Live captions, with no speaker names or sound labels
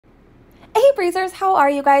Hey Breezers, how are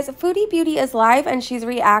you guys? Foodie Beauty is live and she's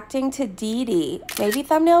reacting to DeeDee. Maybe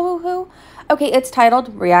thumbnail woohoo? Okay, it's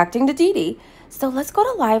titled Reacting to DeeDee. So let's go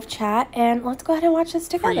to live chat and let's go ahead and watch this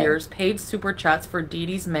together. For years, paid super chats for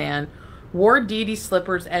DeeDee's man, wore DeeDee's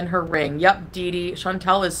slippers and her ring. Yep, DeeDee,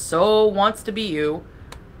 Chantel is so wants to be you.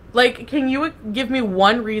 Like, can you give me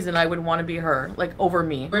one reason I would want to be her, like, over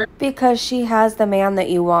me? Because she has the man that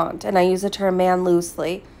you want, and I use the term man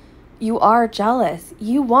loosely. You are jealous.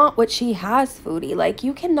 You want what she has, Foodie. Like,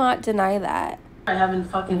 you cannot deny that. I haven't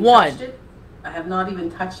fucking touched it. I have not even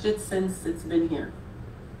touched it since it's been here.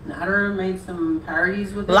 Natter made some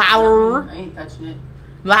parodies with it. Louder. I ain't touching it.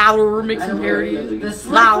 Louder, make some parodies. The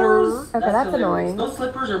slippers. Okay, that's annoying. Those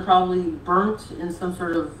slippers are probably burnt in some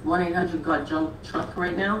sort of 1-800-GOT-JUNK truck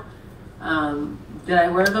right now. Did I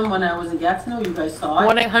wear them when I was in Gatineau? You guys saw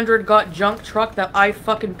it. 1-800-GOT-JUNK truck that I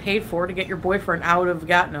fucking paid for to get your boyfriend out of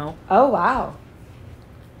Gatineau. Oh, wow.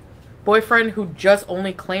 Boyfriend who just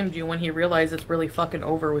only claimed you when he realized it's really fucking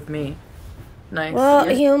over with me. Nice. Well,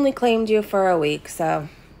 he only claimed you for a week, so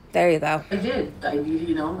there you go. I did.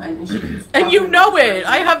 You know. And you know it.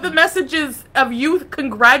 I have the messages of you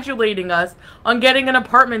congratulating us on getting an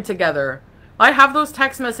apartment together. I have those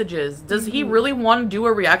text messages. Does he really want to do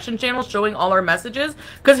a reaction channel showing all our messages?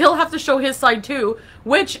 Because he'll have to show his side too,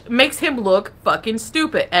 which makes him look fucking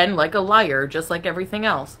stupid and like a liar, just like everything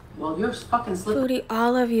else. Well, you're fucking slippers. Foodie,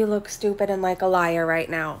 all of you look stupid and like a liar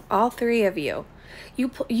right now. All three of you.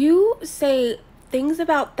 You say things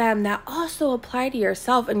about them that also apply to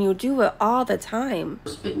yourself, and you do it all the time.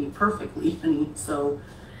 Fit me perfectly, honey. So.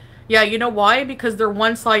 Yeah, you know why? Because they're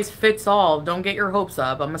one size fits all. Don't get your hopes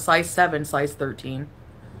up. I'm a size 7, size 13.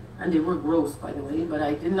 And they were gross, by the way, but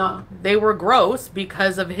I did not. They were gross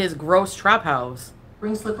because of his gross trap house.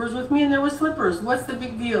 Bring slippers with me, and there were slippers. What's the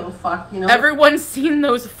big deal? Fuck, you know. Everyone's seen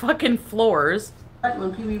those fucking floors.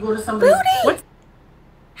 When people go to somebody's. Foodie!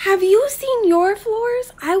 Have you seen your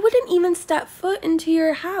floors? I wouldn't even step foot into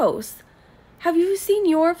your house. Have you seen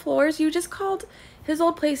your floors? You just called his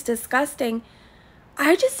old place disgusting.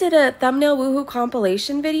 I just did a thumbnail woohoo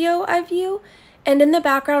compilation video of you, and in the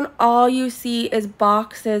background, all you see is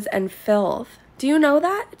boxes and filth. Do you know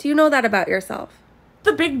that? Do you know that about yourself?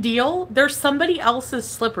 The big deal? They're somebody else's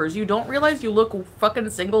slippers. You don't realize you look fucking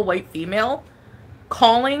single white female?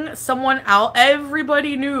 Calling someone out.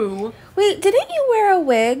 Everybody knew. Wait, didn't you wear a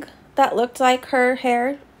wig that looked like her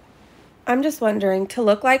hair? I'm just wondering, to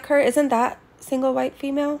look like her, isn't that single white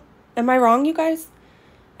female? Am I wrong, you guys?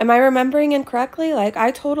 Am I remembering incorrectly? Like, I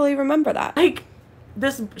totally remember that. Like,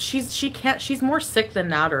 she's more sick than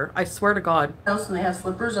Natter. I swear to God. Else and they have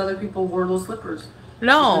slippers, other people wore those slippers.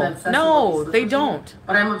 No, they don't.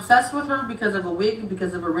 But I'm obsessed with her because of a wig,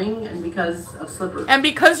 because of a ring, and because of slippers. And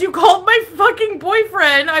because you called my fucking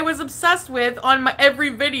boyfriend I was obsessed with on my every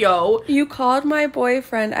video. You called my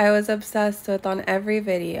boyfriend I was obsessed with on every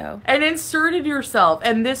video. And inserted yourself.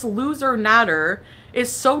 And this loser Natter is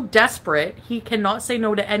so desperate, he cannot say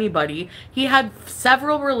no to anybody. He had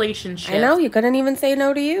several relationships. I know, he couldn't even say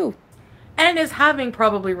no to you. And is having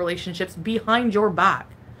probably relationships behind your back.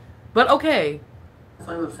 But okay.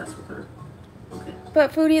 So I'm obsessed with her. Okay.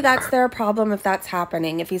 But Foodie, that's their problem if that's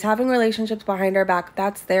happening. If he's having relationships behind her back,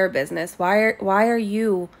 that's their business. Why are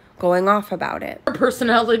you going off about it? Her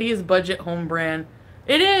personality is budget home brand.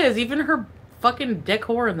 It is. Even her fucking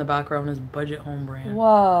decor in the background is budget home brand.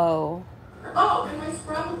 Whoa. Oh, and my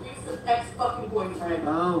scrappy ex-fucking boyfriend.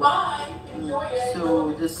 Oh. Bye. Enjoy it.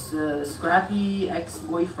 So this scrappy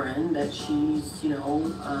ex-boyfriend that she's, you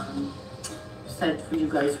know, said for you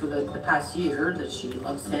guys for the past year that she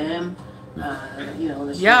loves him. You know.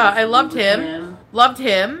 That she I loved him. Loved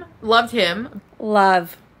him. Loved him.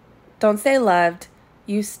 Love. Don't say loved.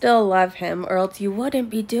 You still love him, or else you wouldn't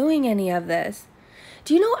be doing any of this.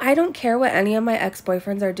 Do you know I don't care what any of my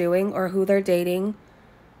ex-boyfriends are doing or who they're dating?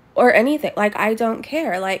 Or anything. Like, I don't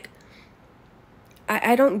care. Like,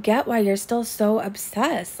 I don't get why you're still so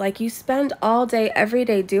obsessed. Like, you spend all day, every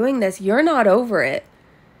day doing this. You're not over it.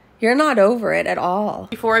 You're not over it at all.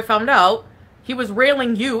 Before I found out, he was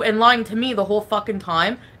railing you and lying to me the whole fucking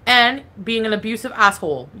time. And being an abusive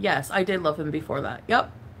asshole. Yes, I did love him before that.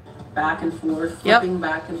 Yep. Back and forth. Flipping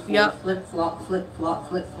back and forth. Yep. Flip-flop, flip-flop,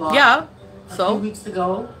 flip-flop. Yeah. A few weeks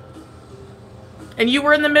ago. And you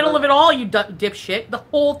were in the middle of it all, you dipshit, the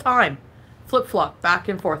whole time. Flip-flop, back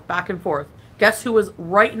and forth, back and forth. Guess who was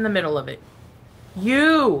right in the middle of it?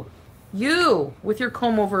 You. You. With your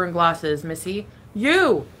comb-over and glasses, Missy.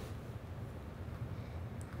 You.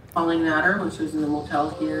 Calling Natter when she was in the motel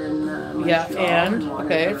here in Montreal. Yeah, and?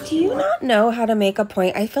 Okay. Do you not know how to make a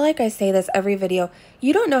point? I feel like I say this every video.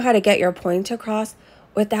 You don't know how to get your point across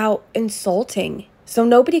without insulting So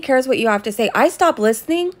nobody cares what you have to say. I stop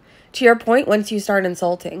listening to your point once you start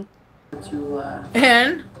insulting.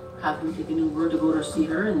 And have him take an Uber to go to see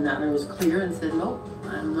her, and that was clear, and said, no,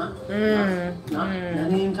 I'm not. I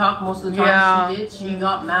didn't even talk most of the time. She did. She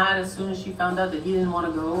got mad as soon as she found out that he didn't want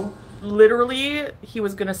to go. Literally, he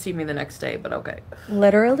was gonna see me the next day, but okay.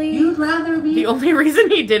 Literally? You'd rather be... The only reason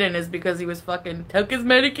he didn't is because he was fucking took his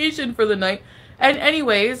medication for the night. And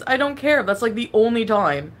anyways, I don't care. That's like the only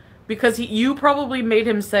time. Because you probably made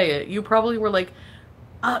him say it. You probably were like,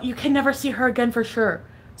 you can never see her again for sure.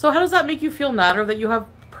 So how does that make you feel, Natter, that you have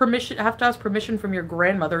to ask permission from your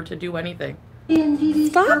grandmother to do anything?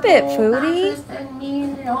 Stop it, Foodie.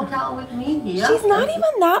 She's not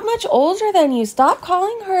even that much older than you. Stop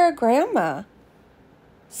calling her a grandma.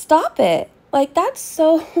 Stop it. Like, that's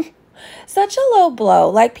such a low blow.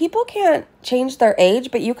 Like, people can't change their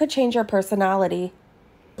age, but you could change your personality.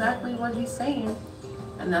 Exactly what he's saying.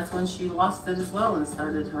 And that's when she lost it as well and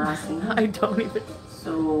started harassing him. I don't even...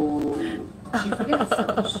 So she forgets.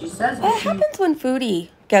 So she says... What happens when Foodie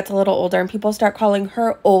gets a little older and people start calling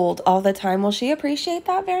her old all the time? Will she appreciate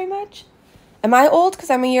that very much? Am I old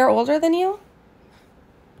because I'm a year older than you?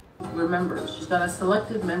 Remember, she's got a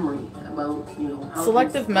selective memory about, how...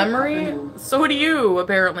 Selective memory? So do you,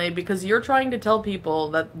 apparently, because you're trying to tell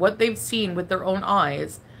people that what they've seen with their own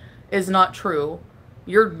eyes is not true.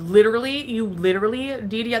 You literally,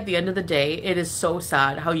 DeeDee, at the end of the day, it is so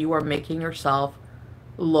sad how you are making yourself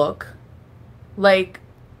look like,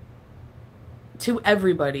 to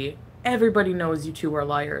everybody. Everybody knows you two are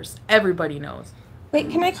liars. Everybody knows. Wait,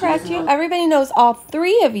 can I correct you? Everybody knows all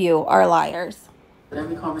three of you are liars.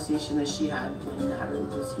 Every conversation that she had when Natter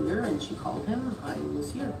was here and she called him, I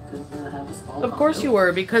was here because I had this call. Of course you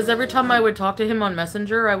were, because every time I would talk to him on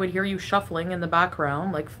Messenger, I would hear you shuffling in the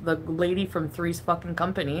background, like the lady from Three's fucking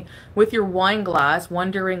Company, with your wine glass,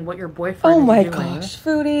 wondering what your boyfriend is doing. Oh my gosh,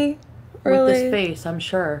 Foodie. Really? With this face, I'm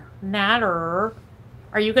sure. Natter,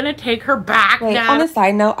 are you going to take her back, Wait, Natter? on a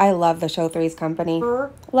side note, I love the show Three's Company.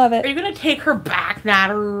 Love it. Are you going to take her back,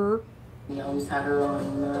 Natter? He always had her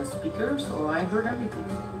on speaker, so I heard everything.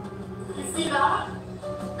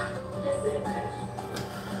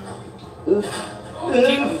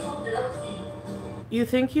 You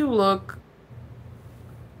think you look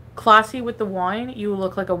classy with the wine? You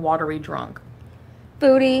look like a watery drunk.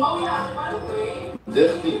 Foodie.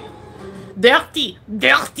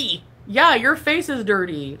 Dirty. Yeah, your face is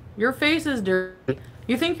dirty. Your face is dirty.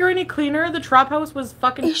 You think you're any cleaner? The trap house was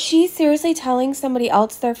fucking... Is she seriously telling somebody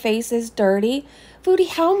else their face is dirty? Foodie,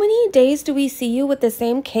 how many days do we see you with the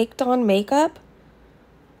same caked on makeup?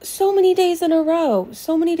 So many days in a row.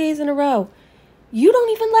 So many days in a row. You don't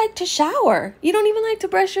even like to shower. You don't even like to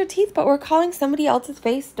brush your teeth, but we're calling somebody else's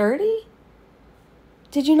face dirty?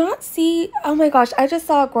 Did you not see? Oh my gosh, I just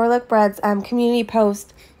saw Gorlick Bread's community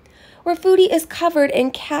post where Foodie is covered in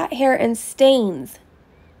cat hair and stains.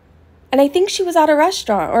 And I think she was at a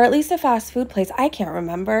restaurant, or at least a fast food place. I can't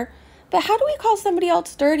remember. But how do we call somebody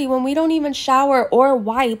else dirty when we don't even shower or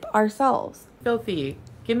wipe ourselves? Filthy.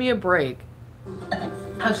 Give me a break.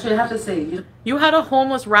 Actually, I have to say... You had a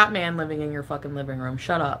homeless rat man living in your fucking living room.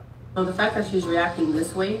 Shut up. So the fact that she's reacting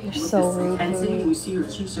this way, with so this intensity, we see her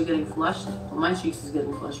cheeks are getting flushed. Well, my cheeks is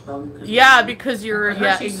getting flushed probably. Yeah, because you're...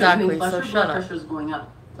 Yeah, exactly. Flushed, So shut up. Blood pressure's going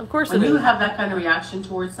up. Of course when it is. you have that kind of reaction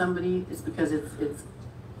towards somebody, it's because it's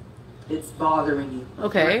bothering you.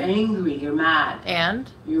 Okay. You're angry. You're mad. And?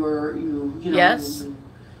 You know. Yes.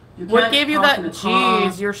 You what gave you that?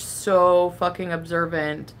 Jeez, you're so fucking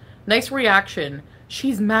observant. Nice reaction.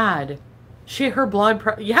 She's mad. Her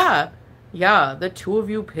blood yeah. The two of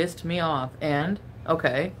you pissed me off. And?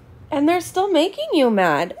 Okay. And they're still making you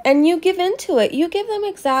mad. And you give into it. You give them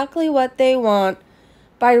exactly what they want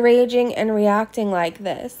by raging and reacting like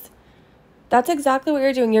this. That's exactly what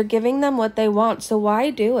you're doing. You're giving them what they want. So why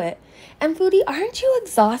do it? And Foodie, aren't you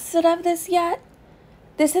exhausted of this yet?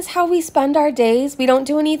 This is how we spend our days. We don't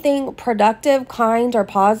do anything productive, kind, or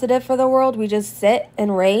positive for the world. We just sit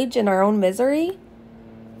and rage in our own misery.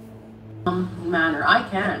 Manner. I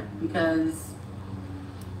can't because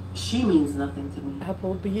she means nothing to me.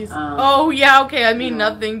 Applebee's. Oh, yeah, okay. I mean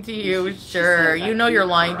nothing to you. Sure. You know you're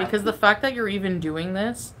lying because the fact that you're even doing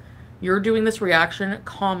this, you're doing this reaction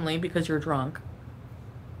calmly because you're drunk.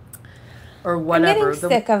 Or whatever. I'm getting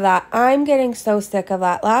sick of that. I'm getting so sick of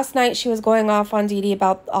that. Last night she was going off on DeeDee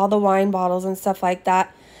about all the wine bottles and stuff like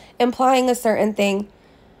that, implying a certain thing.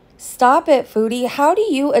 Stop it, Foodie. How do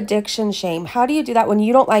you addiction shame? How do you do that when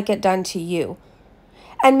you don't like it done to you?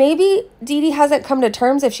 And maybe DeeDee hasn't come to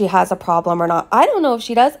terms if she has a problem or not. I don't know if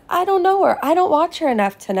she does. I don't know her. I don't watch her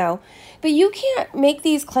enough to know. But you can't make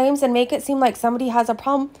these claims and make it seem like somebody has a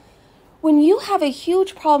problem when you have a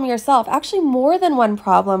huge problem yourself, actually more than one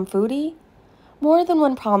problem, Foodie, more than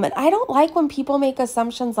one problem. And I don't like when people make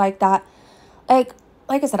assumptions like that. Like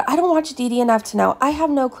I said, I don't watch DeeDee enough to know. I have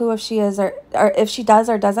no clue if she is or if she does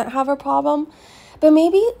or doesn't have a problem. But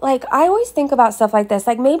maybe, like, I always think about stuff like this.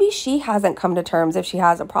 Like, maybe she hasn't come to terms if she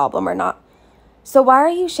has a problem or not. So why are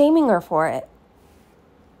you shaming her for it?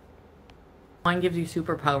 Wine gives you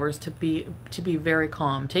superpowers to be very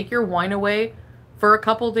calm. Take your wine away for a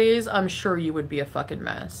couple days, I'm sure you would be a fucking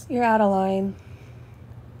mess. You're out of line.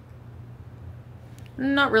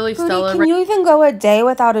 Not really, Foodie, Stella. can you even go a day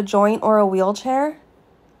without a joint or a wheelchair?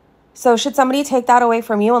 So should somebody take that away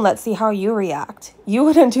from you and let's see how you react? You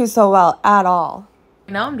wouldn't do so well at all.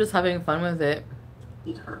 Now I'm just having fun with it.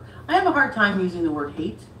 Hate her. I have a hard time using the word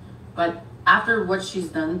hate, but after what she's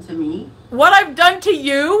done to me... What I've done to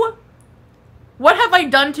you? What have I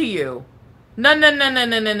done to you? No, no, no, no,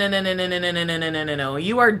 no, no, no, no, no, no, no, no, no, no, no, no, no.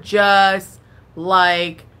 You are just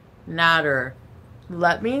like Natter.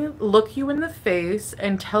 Let me look you in the face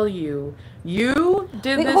and tell you, you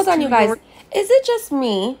did this. Hold on, you guys. Is it just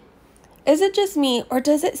me? Is it just me, or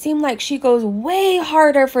does it seem like she goes way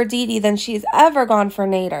harder for DeeDee than she's ever gone for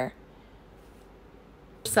Nader?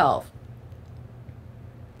 Yourself.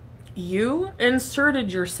 You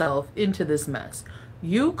inserted yourself into this mess.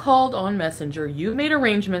 You called on Messenger. You made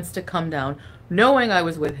arrangements to come down, knowing I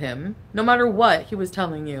was with him, no matter what he was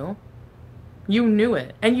telling you. You knew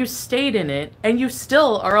it, and you stayed in it, and you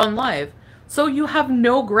still are on live. So you have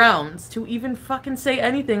no grounds to even fucking say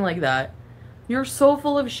anything like that. You're so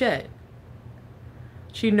full of shit.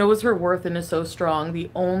 She knows her worth and is so strong. The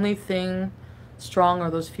only thing strong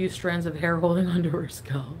are those few strands of hair holding onto her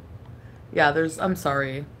scalp. Yeah, I'm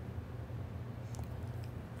sorry.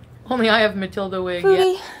 Only I have Matilda wig.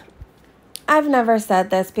 Foodie, yeah. I've never said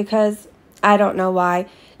this because I don't know why.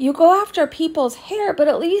 You go after people's hair, but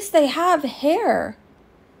at least they have hair.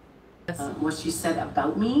 What she said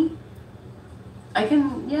about me, I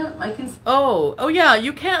can. Oh yeah,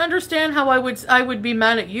 you can't understand how I would be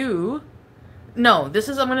mad at you. No,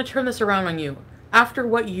 I'm gonna turn this around on you. After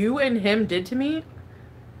what you and him did to me,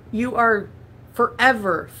 you are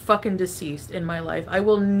forever fucking deceased in my life. I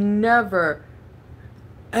will never,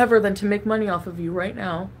 ever than to make money off of you right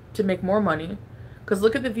now, to make more money. Because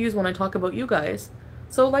look at the views when I talk about you guys.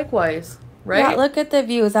 So likewise, right? Yeah, look at the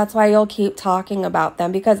views. That's why you'll keep talking about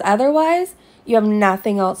them. Because otherwise, you have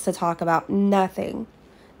nothing else to talk about. Nothing.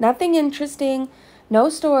 Nothing interesting. No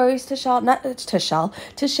stories to share.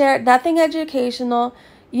 Nothing educational.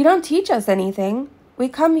 You don't teach us anything. We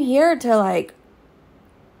come here to, like,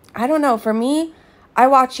 I don't know. For me, I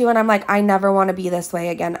watch you and I'm like, I never want to be this way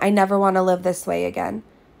again. I never want to live this way again.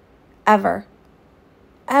 Ever.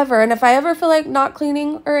 Ever. And if I ever feel like not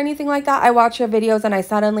cleaning or anything like that, I watch your videos and I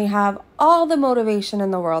suddenly have all the motivation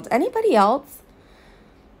in the world. Anybody else?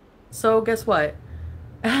 So guess what?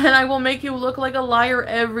 And I will make you look like a liar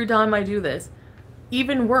every time I do this.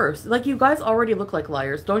 Even worse. Like, you guys already look like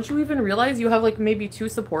liars. Don't you even realize you have, like, maybe 2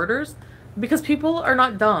 supporters? Because people are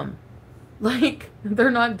not dumb. Like, they're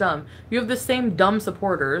not dumb. You have the same dumb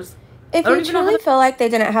supporters. If you truly feel like they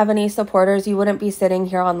didn't have any supporters, you wouldn't be sitting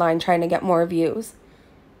here online trying to get more views.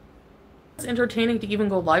 It's entertaining to even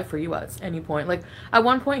go live for you at any point. Like, at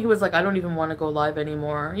one point he was like, I don't even want to go live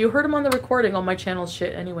anymore. You heard him on the recording on my channel's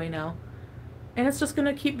shit anyway now. And it's just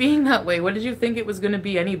gonna keep being that way. What did you think it was gonna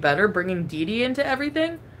be any better, bringing DeeDee into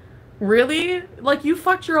everything? Really? Like, you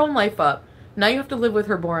fucked your own life up. Now you have to live with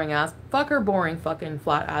her boring ass. Fuck her boring fucking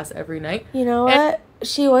flat ass every night. You know what?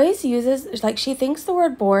 She always uses, like, she thinks the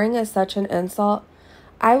word boring is such an insult.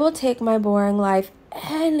 I will take my boring life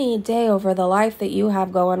any day over the life that you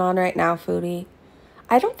have going on right now, Foodie.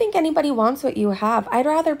 I don't think anybody wants what you have. I'd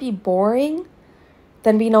rather be boring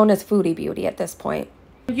than be known as Foodie Beauty at this point.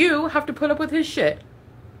 You have to put up with his shit.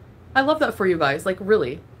 I love that for you guys. Like,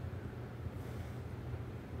 really.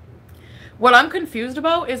 What I'm confused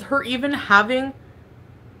about is her even having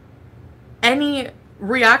any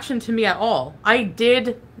reaction to me at all. I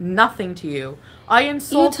did nothing to you. I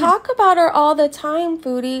insulted... You talk about her all the time,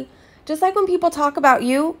 Foodie. Just like when people talk about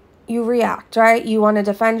you, you react, right? You want to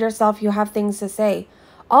defend yourself. You have things to say.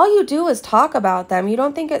 All you do is talk about them. You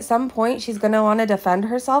don't think at some point she's going to want to defend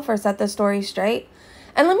herself or set the story straight?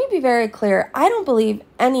 And let me be very clear. I don't believe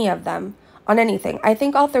any of them on anything. I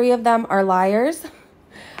think all 3 of them are liars.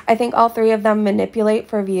 I think all 3 of them manipulate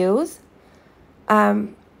for views. What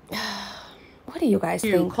do you guys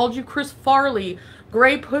think? Called you Chris Farley,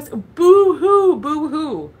 gray puss, boo-hoo,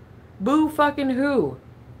 boo-hoo, boo fucking who.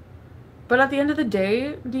 But at the end of the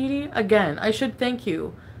day, DeeDee, again, I should thank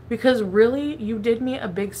you. Because really, you did me a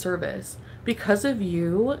big service. Because of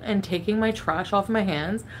you and taking my trash off my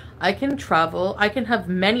hands, I can travel. I can have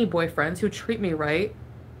many boyfriends who treat me right.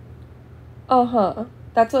 Uh-huh.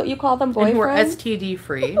 That's what you call them, boyfriends? And who are STD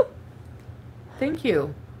free. Thank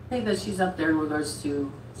you. I think that she's up there in regards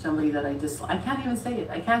to somebody that I dislike. I can't even say it.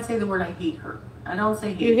 I can't say the word I hate her. I don't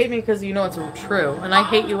say hate. You hate me because you know it's true. And I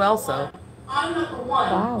hate you also. I'm not the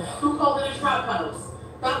one who called it a trap house.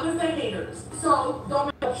 That was the haters. So don't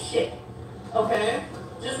make up shit. Okay?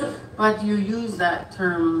 But you use that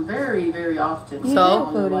term very, very often.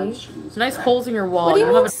 Foodie. Nice holes in your wall. What do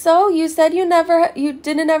you mean so? You said you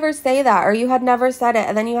didn't ever say that, or you had never said it,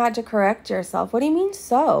 and then you had to correct yourself. What do you mean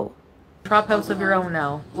so? Trap house of your own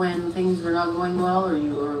now. When things were not going well, or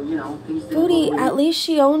you know, things didn't Foodie, go at least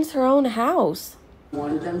she owns her own house.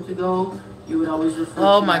 Wanted them to go, you would always refer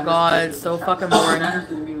oh to my god, so fucking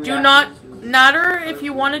boring. Do not Natter, if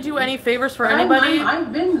you want to do any favors for anybody.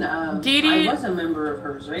 I've been, DeeDee, I was a member of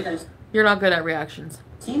hers, right? You're not good at reactions.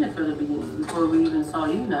 Seen it from the beginning, before we even saw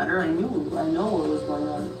you, Natter. I know what was going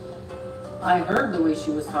on. I heard the way she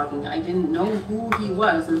was talking. I didn't know who he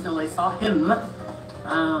was until I saw him.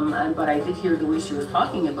 But I did hear the way she was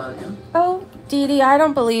talking about him. Oh, DeeDee, I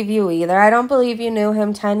don't believe you either. I don't believe you knew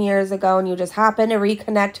him 10 years ago and you just happened to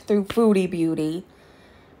reconnect through Foodie Beauty.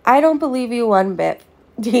 I don't believe you one bit.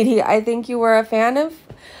 DeeDee, I think you were a fan of...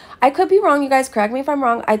 I could be wrong, you guys, correct me if I'm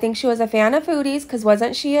wrong. I think she was a fan of Foodie's because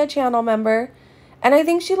wasn't she a channel member? And I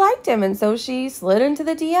think she liked him, and so she slid into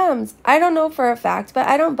the DMs. I don't know for a fact, but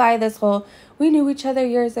I don't buy this whole, we knew each other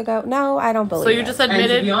years ago. No, I don't believe it. So you just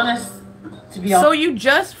admitted... And to be honest... So you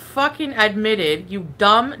just fucking admitted, you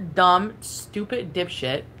dumb, stupid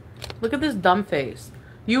dipshit. Look at this dumb face.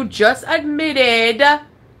 You just admitted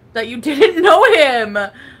that you didn't know him.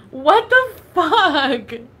 What the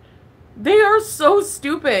fuck? They are so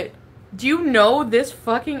stupid. Do you know this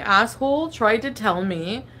fucking asshole tried to tell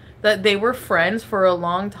me that they were friends for a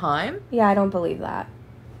long time? Yeah, I don't believe that.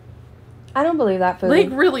 I don't believe that, Foodie.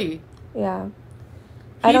 Like, really? Yeah.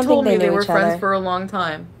 He told me they were friends for a long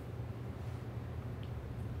time.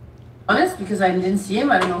 Honest, because I didn't see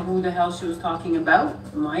him, I don't know who the hell she was talking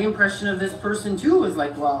about. My impression of this person too was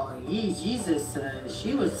like, well, Jesus,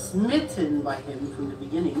 she was smitten by him from the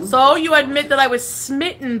beginning. So you admit that I was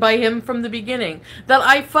smitten by him from the beginning, that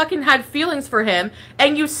I fucking had feelings for him,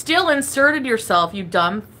 and you still inserted yourself, you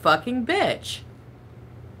dumb fucking bitch.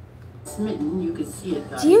 Smitten, you could see it.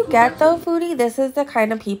 Do you get though, Foodie? This is the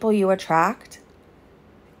kind of people you attract.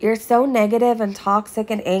 You're so negative and toxic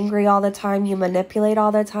and angry all the time. You manipulate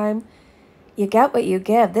all the time. You get what you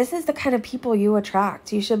give. This is the kind of people you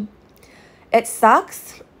attract. You should... It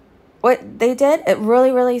sucks what they did. It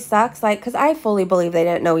really, really sucks. Like, because I fully believe they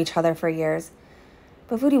didn't know each other for years.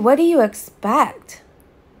 But Foodie, what do you expect?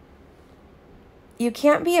 You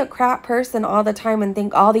can't be a crap person all the time and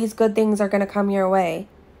think all these good things are going to come your way.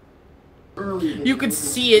 You could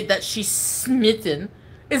see it that she's smitten.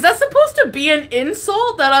 Is that supposed to be an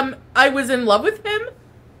insult that I was in love with him?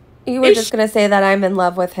 You were just going to say that I'm in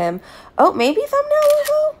love with him. Oh, maybe thumbnail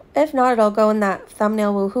woohoo? If not, it'll go in that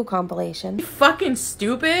thumbnail woohoo compilation. You fucking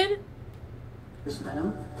stupid.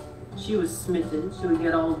 She was smitten. She would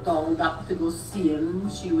get all dolled up to go see him.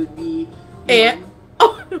 She would be... And...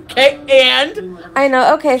 Oh, okay, and... I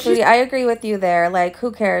know, okay, Foodie, I agree with you there. Like,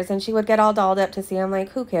 who cares? And she would get all dolled up to see him.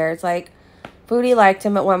 Like, who cares? Like... Foodie liked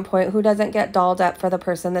him at one point. Who doesn't get dolled up for the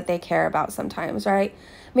person that they care about sometimes, right?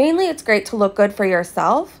 Mainly, it's great to look good for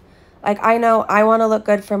yourself. Like, I know I want to look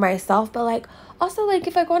good for myself, but, like, also, like,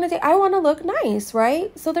 if I go on a date, I want to look nice,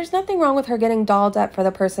 right? So there's nothing wrong with her getting dolled up for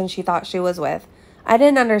the person she thought she was with. I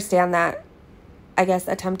didn't understand that, I guess,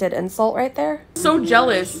 attempted insult right there. So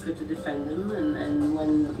jealous. She could defend him, and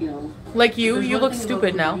when, you know... Like you look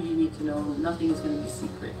stupid now. You need to know nothing is going to be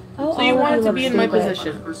secret. Oh, so you wanted to be in my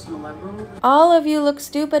position. All of you look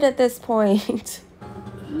stupid at this point.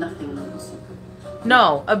 Nothing is secret.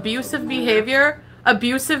 No, abusive behavior,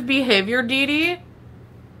 DeeDee.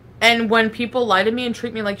 And when people lie to me and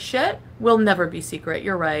treat me like shit, will never be secret.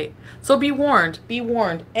 You're right. So be warned. Be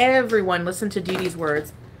warned. Everyone listen to DeeDee's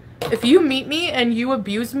words. If you meet me and you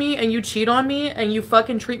abuse me and you cheat on me and you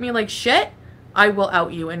fucking treat me like shit, I will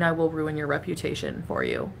out you and I will ruin your reputation for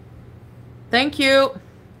you. Thank you.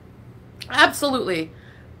 Absolutely.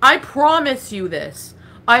 I promise you this.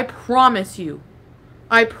 I promise you.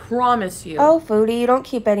 I promise you. Oh, Foodie, you don't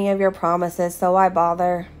keep any of your promises, so why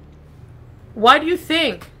bother? Why do you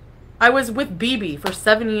think I was with BB for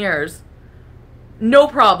 7 years? No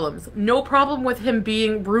problems. No problem with him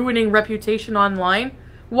ruining reputation online.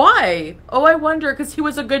 Why? Oh, I wonder, because he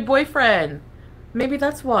was a good boyfriend. Maybe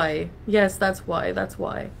that's why. Yes, that's why. That's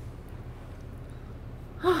why.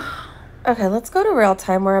 Okay, let's go to real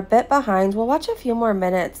time. We're a bit behind. We'll watch a few more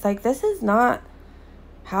minutes. Like, this is not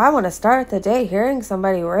how I want to start the day, hearing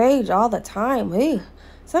somebody rage all the time. Ew.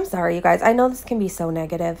 So I'm sorry, you guys. I know this can be so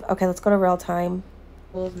negative. Okay, let's go to real time.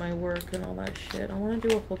 All of my work and all that shit. I want to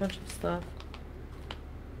do a whole bunch of stuff.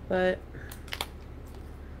 But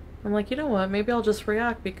I'm like, you know what? Maybe I'll just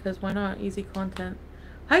react because why not? Easy content.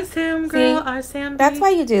 Hi, Sam, girl. See, Hi, Sam. that's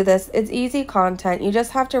why you do this. It's easy content. You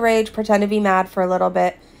just have to rage, pretend to be mad for a little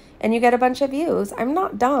bit, and you get a bunch of views. I'm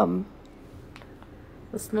not dumb.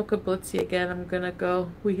 Let's smoke a blitzy again. I'm gonna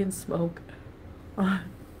go. We can smoke.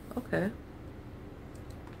 Okay.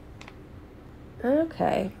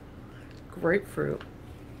 Okay. Grapefruit.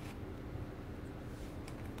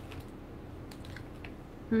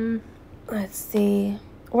 Let's see.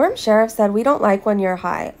 Worm Sheriff said, we don't like when you're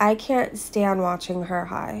high. I can't stand watching her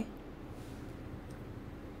high.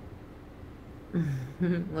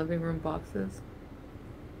 Living room boxes.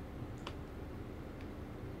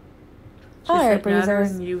 She All right, said, Nana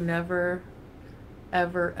breezers. and you never,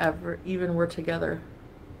 ever, ever even were together.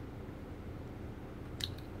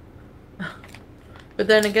 But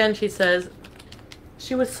then again, she says,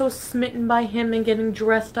 she was so smitten by him and getting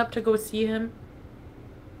dressed up to go see him.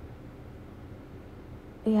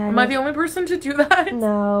 Yeah. Am I the only person to do that?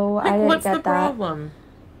 No, like, I didn't what's get the that. problem?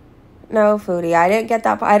 No, Foodie, I didn't get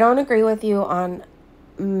that. I don't agree with you on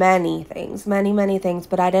many things, many things,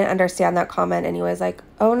 but I didn't understand that comment anyways. Like,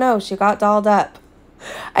 oh no, she got dolled up.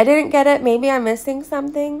 I didn't get it. Maybe I'm missing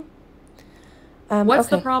something. What's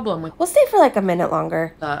okay. the problem with We'll stay for like a minute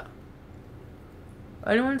longer. that?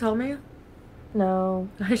 Anyone tell me? No.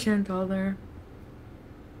 I shouldn't tell her.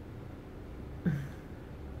 A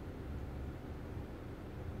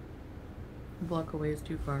block away is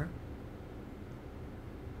too far.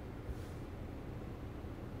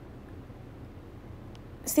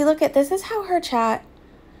 See, look at this is how her chat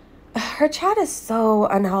is so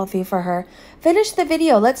unhealthy for her. Finish the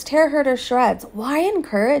video. Let's tear her to shreds. Why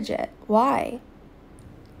encourage it? Why?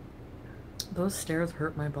 Those stairs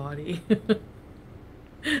hurt my body.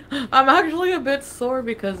 I'm actually a bit sore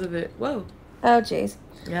because of it. Whoa. Oh, jeez.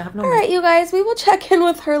 Yeah, I have no All right, you guys. We will check in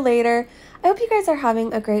with her later. I hope you guys are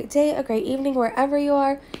having a great day, a great evening, wherever you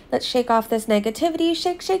are. Let's shake off this negativity.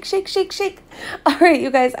 Shake, shake, shake, shake, shake. All right,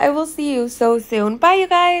 you guys. I will see you so soon. Bye, you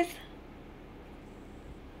guys.